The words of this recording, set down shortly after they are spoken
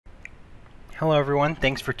Hello everyone,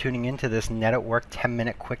 thanks for tuning in to this Net at Work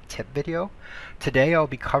 10-minute quick tip video. Today I'll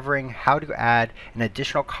be covering how to add an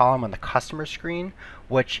additional column on the customer screen,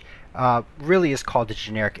 which really is called the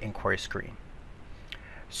generic inquiry screen.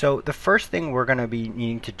 So the first thing we're going to be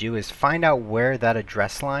needing to do is find out where that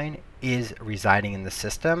address line is residing in the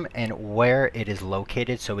system and where it is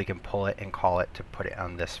located so we can pull it and call it to put it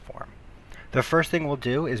on this form. The first thing we'll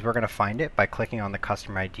do is we're going to find it by clicking on the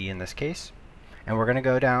customer ID in this case. And we're going to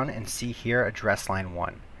go down and see here address line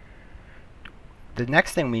 1. The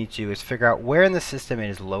next thing we need to do is figure out where in the system it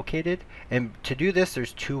is located, and to do this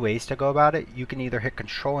there's two ways to go about it. You can either hit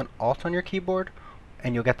Control and Alt on your keyboard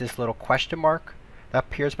and you'll get this little question mark that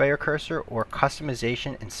appears by your cursor, or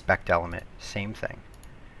Customization Inspect Element, same thing.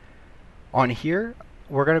 On here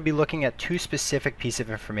we're going to be looking at two specific pieces of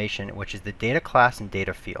information, which is the data class and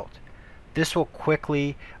data field. This will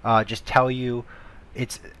quickly just tell you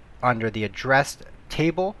it's under the address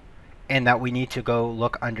table and that we need to go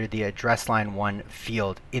look under the address line 1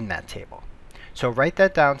 field in that table. So write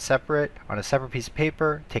that down separate on a separate piece of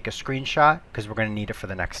paper, take a screenshot because we're going to need it for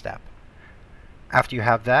the next step. After you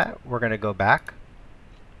have that, we're going to go back.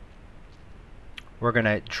 We're going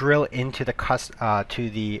to drill into the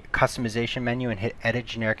customization menu and hit Edit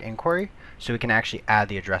Generic Inquiry so we can actually add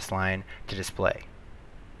the address line to display.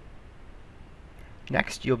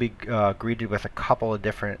 Next, you'll be greeted with a couple of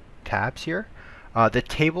different tabs here. The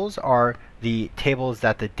tables are the tables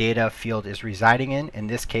that the data field is residing in. In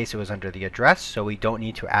this case it was under the address, so we don't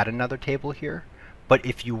need to add another table here. But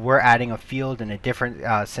if you were adding a field in a different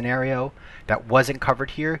scenario that wasn't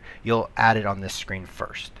covered here, you'll add it on this screen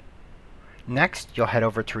first. Next, you'll head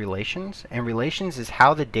over to Relations, and Relations is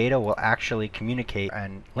how the data will actually communicate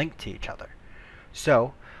and link to each other.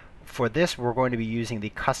 So for this we're going to be using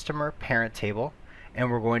the customer parent table, and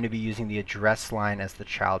we're going to be using the address line as the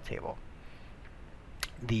child table.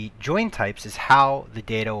 The join types is how the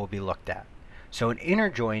data will be looked at. So an inner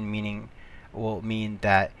join will mean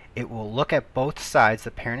that it will look at both sides,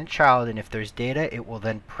 the parent and child, and if there's data it will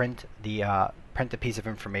then print the piece of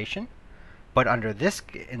information. But under this,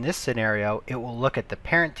 in this scenario, it will look at the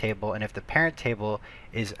parent table, and if the parent table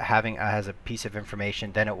is has a piece of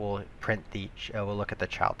information, then it will will look at the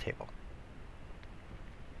child table.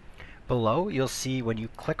 Below, you'll see when you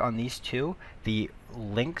click on these two, the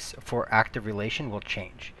links for active relation will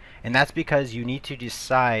change. And that's because you need to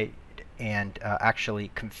decide and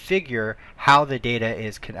actually configure how the data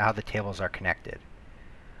is, how the tables are connected.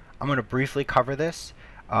 I'm going to briefly cover this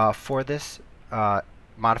for this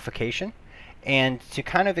modification. And to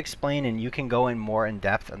kind of explain, and you can go in more in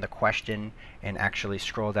depth on the question and actually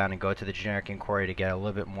scroll down and go to the generic inquiry to get a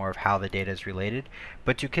little bit more of how the data is related.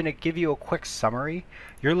 But to kind of give you a quick summary,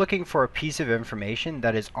 you're looking for a piece of information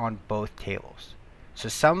that is on both tables. So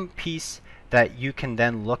some piece that you can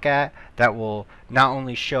then look at that will not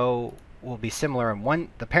only will be similar in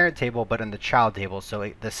the parent table but in the child table,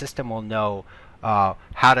 so the system will know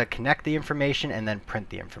how to connect the information and then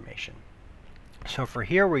print the information. So for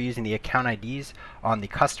here we're using the account IDs on the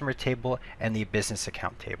customer table and the business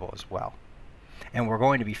account table as well. And we're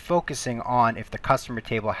going to be focusing on if the customer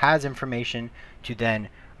table has information to then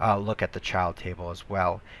look at the child table as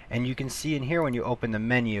well. And you can see in here when you open the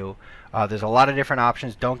menu, there's a lot of different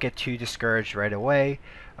options. Don't get too discouraged right away.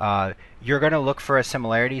 You're going to look for a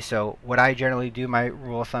similarity. So what I generally do, my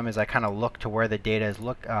rule of thumb, is I kind of look to where the data is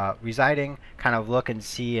residing, kind of look and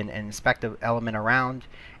see and inspect the element around,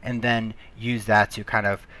 and then use that to kind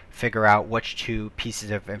of figure out which two pieces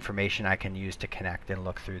of information I can use to connect and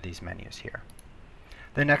look through these menus here.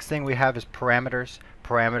 The next thing we have is parameters.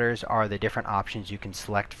 Parameters are the different options you can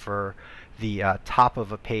select for the top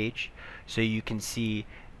of a page. So you can see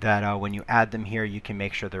that when you add them here, you can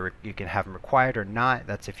make sure you can have them required or not.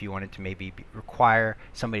 That's if you wanted to maybe require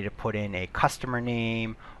somebody to put in a customer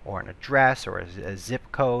name or an address or a zip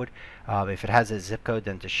code. If it has a zip code,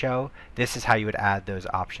 then to show. This is how you would add those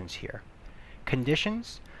options here.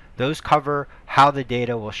 Conditions, those cover how the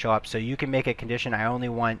data will show up. So you can make a condition, I only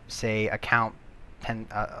want, say, account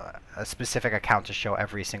a specific account to show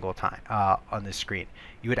every single time on the screen.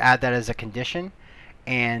 You would add that as a condition,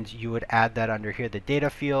 and you would add that under here the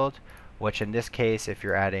data field, which in this case, if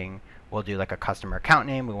you're adding, we'll do like a customer account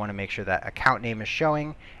name. We want to make sure that account name is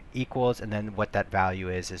showing equals, and then what that value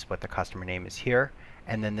is what the customer name is here,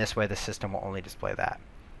 and then this way the system will only display that.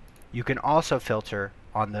 You can also filter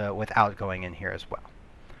on the without going in here as well.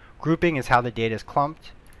 Grouping is how the data is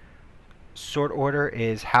clumped. Sort order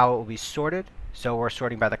is how it will be sorted. So we're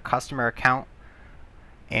sorting by the customer account,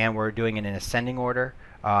 and we're doing it in ascending order.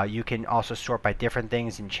 You can also sort by different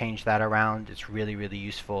things and change that around. It's really, really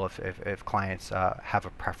useful if clients have a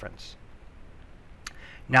preference.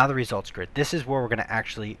 Now the results grid. This is where we're going to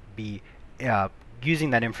actually be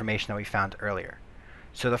using that information that we found earlier.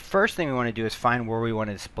 So the first thing we want to do is find where we want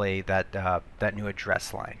to display that, that new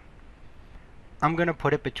address line. I'm going to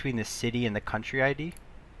put it between the city and the country ID.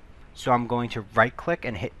 So I'm going to right click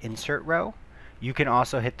and hit insert row. You can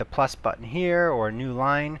also hit the plus button here or new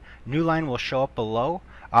line. New line will show up below,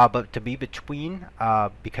 but to be between,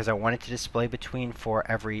 because I want it to display between for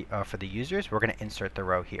every for the users, we're going to insert the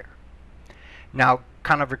row here. Now,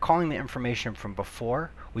 kind of recalling the information from before,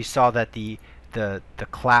 we saw that the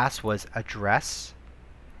class was address,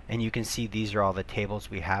 and you can see these are all the tables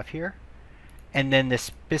we have here. And then the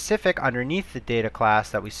specific underneath the data class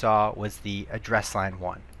that we saw was the address line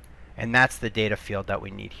 1. And that's the data field that we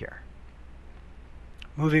need here.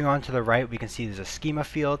 Moving on to the right, we can see there's a schema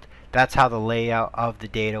field. That's how the layout of the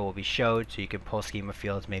data will be showed. So you can pull schema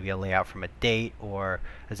fields, maybe a layout from a date, or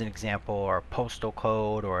as an example, or a postal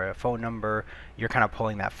code, or a phone number. You're kind of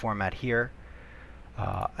pulling that format here.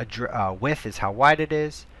 Width is how wide it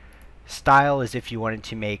is. Style is if you wanted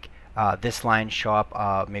to make this line show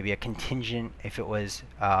up maybe a contingent, if it was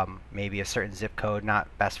maybe a certain zip code, not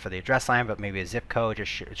best for the address line, but maybe a zip code to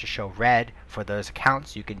show red for those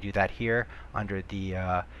accounts. You can do that here under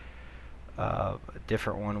the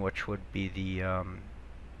different one, which would be the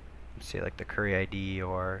say like the query ID,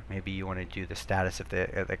 or maybe you want to do the status if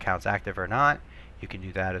the account's active or not. You can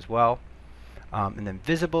do that as well. And then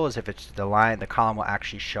visible is if it's the line, the column will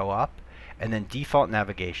actually show up. And then default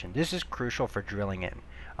navigation. This is crucial for drilling in.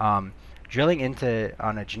 Drilling into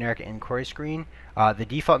on a generic inquiry screen, the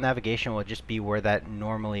default navigation will just be where that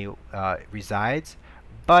normally resides.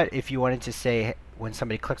 But if you wanted to say when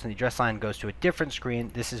somebody clicks on the address line and goes to a different screen,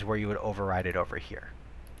 this is where you would override it over here.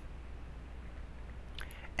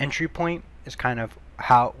 Entry point is kind of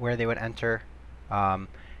where they would enter. I'm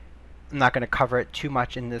not going to cover it too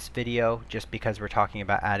much in this video just because we're talking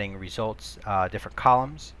about adding results, different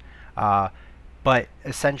columns. But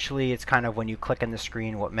essentially, it's kind of when you click on the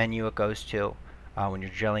screen, what menu it goes to when you're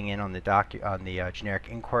drilling in on the generic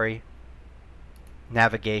inquiry.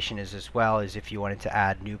 Navigation is as well as if you wanted to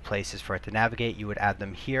add new places for it to navigate, you would add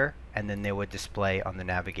them here, and then they would display on the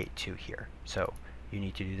navigate to here. So you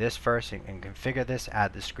need to do this first and configure this,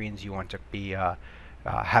 add the screens you want to be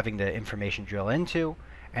having the information drill into,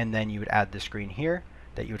 and then you would add the screen here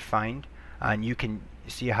that you would find. And you can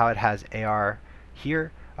see how it has AR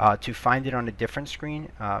here. To find it on a different screen,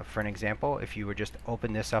 for an example, if you were just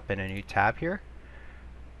open this up in a new tab here,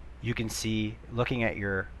 you can see, looking at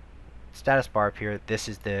your status bar up here, this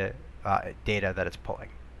is the data that it's pulling.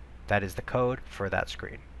 That is the code for that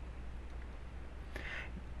screen.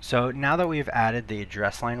 So now that we've added the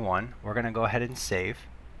address line 1, we're going to go ahead and save.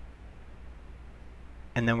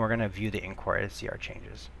 And then we're going to view the inquiry to see our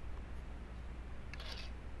changes.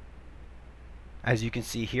 As you can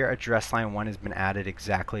see here, address line 1 has been added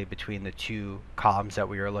exactly between the two columns that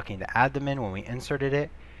we were looking to add them in when we inserted it.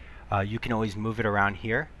 You can always move it around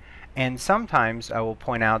here. And sometimes I will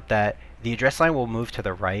point out that the address line will move to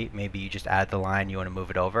the right. Maybe you just add the line, you want to move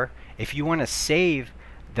it over. If you want to save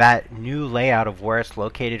that new layout of where it's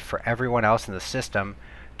located for everyone else in the system,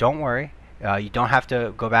 don't worry. You don't have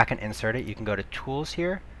to go back and insert it. You can go to Tools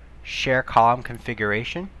here, Share Column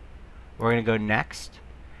Configuration. We're going to go Next.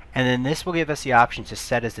 And then this will give us the option to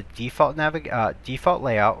set as the default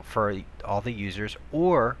layout for all the users,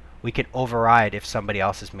 or we can override if somebody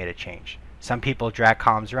else has made a change. Some people drag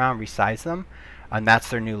columns around, resize them, and that's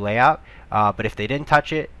their new layout. But if they didn't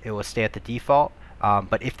touch it, it will stay at the default.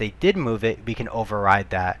 But if they did move it, we can override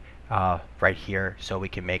that right here, so we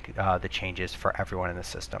can make the changes for everyone in the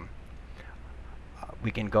system.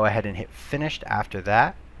 We can go ahead and hit Finished after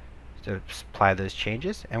that to apply those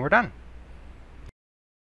changes, and we're done.